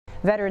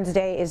Veterans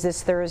Day is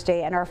this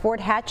Thursday, and our Fort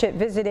Hatchet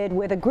visited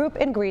with a group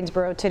in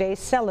Greensboro today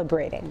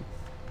celebrating.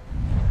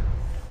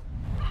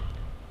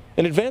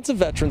 In advance of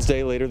Veterans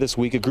Day later this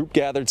week, a group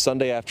gathered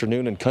Sunday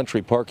afternoon in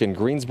Country Park in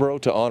Greensboro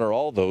to honor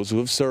all those who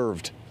have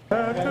served.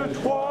 At the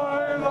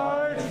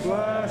twilight's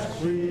last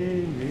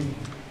gleaming,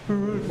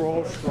 whose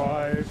broad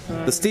stripes.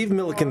 The Steve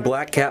Millikin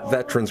Black Cap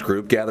Veterans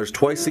Group gathers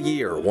twice a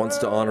year, once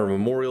to honor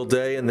Memorial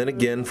Day and then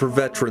again for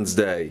Veterans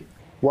Day.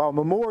 While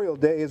Memorial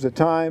Day is a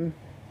time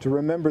to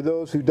remember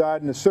those who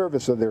died in the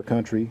service of their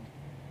country,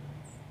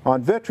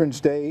 on Veterans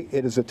Day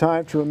it is a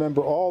time to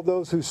remember all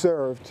those who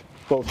served,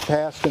 both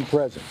past and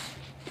present.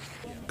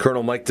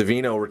 Colonel Mike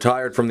Davino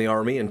retired from the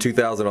Army in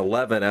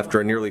 2011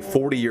 after a nearly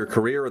 40-year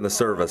career in the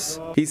service.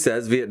 He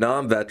says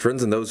Vietnam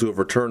veterans and those who have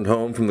returned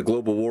home from the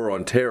global war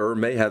on terror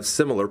may have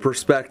similar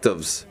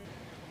perspectives.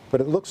 But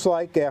it looks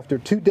like after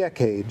 2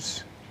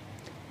 decades,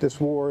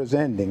 this war is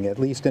ending, at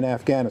least in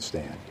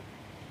Afghanistan.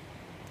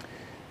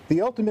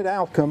 The ultimate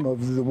outcome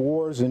of the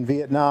wars in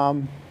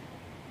Vietnam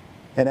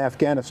and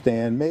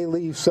Afghanistan may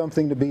leave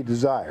something to be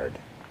desired.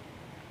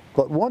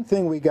 But one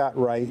thing we got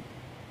right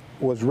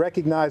was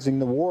recognizing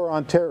the war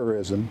on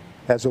terrorism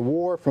as a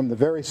war from the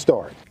very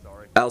start.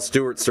 Al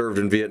Stewart served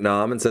in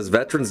Vietnam and says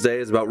Veterans Day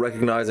is about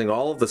recognizing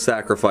all of the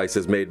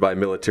sacrifices made by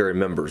military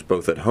members,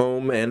 both at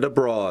home and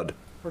abroad.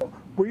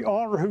 We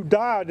honor who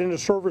died in the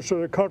service of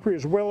the country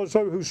as well as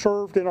those who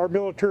served in our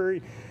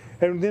military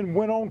and then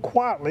went on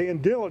quietly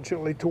and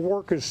diligently to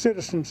work as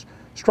citizens,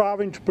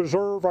 striving to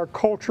preserve our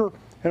culture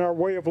and our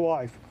way of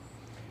life.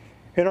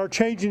 In our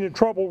changing and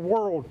troubled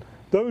world,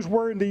 those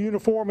wearing the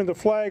uniform and the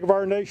flag of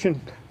our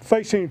nation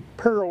facing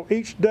peril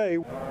each day.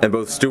 And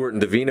both Stewart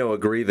and Davino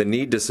agree the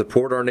need to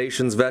support our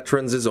nation's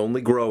veterans is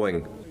only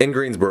growing. In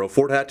Greensboro,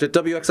 Fort Hatchet,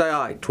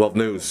 WXII 12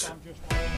 News.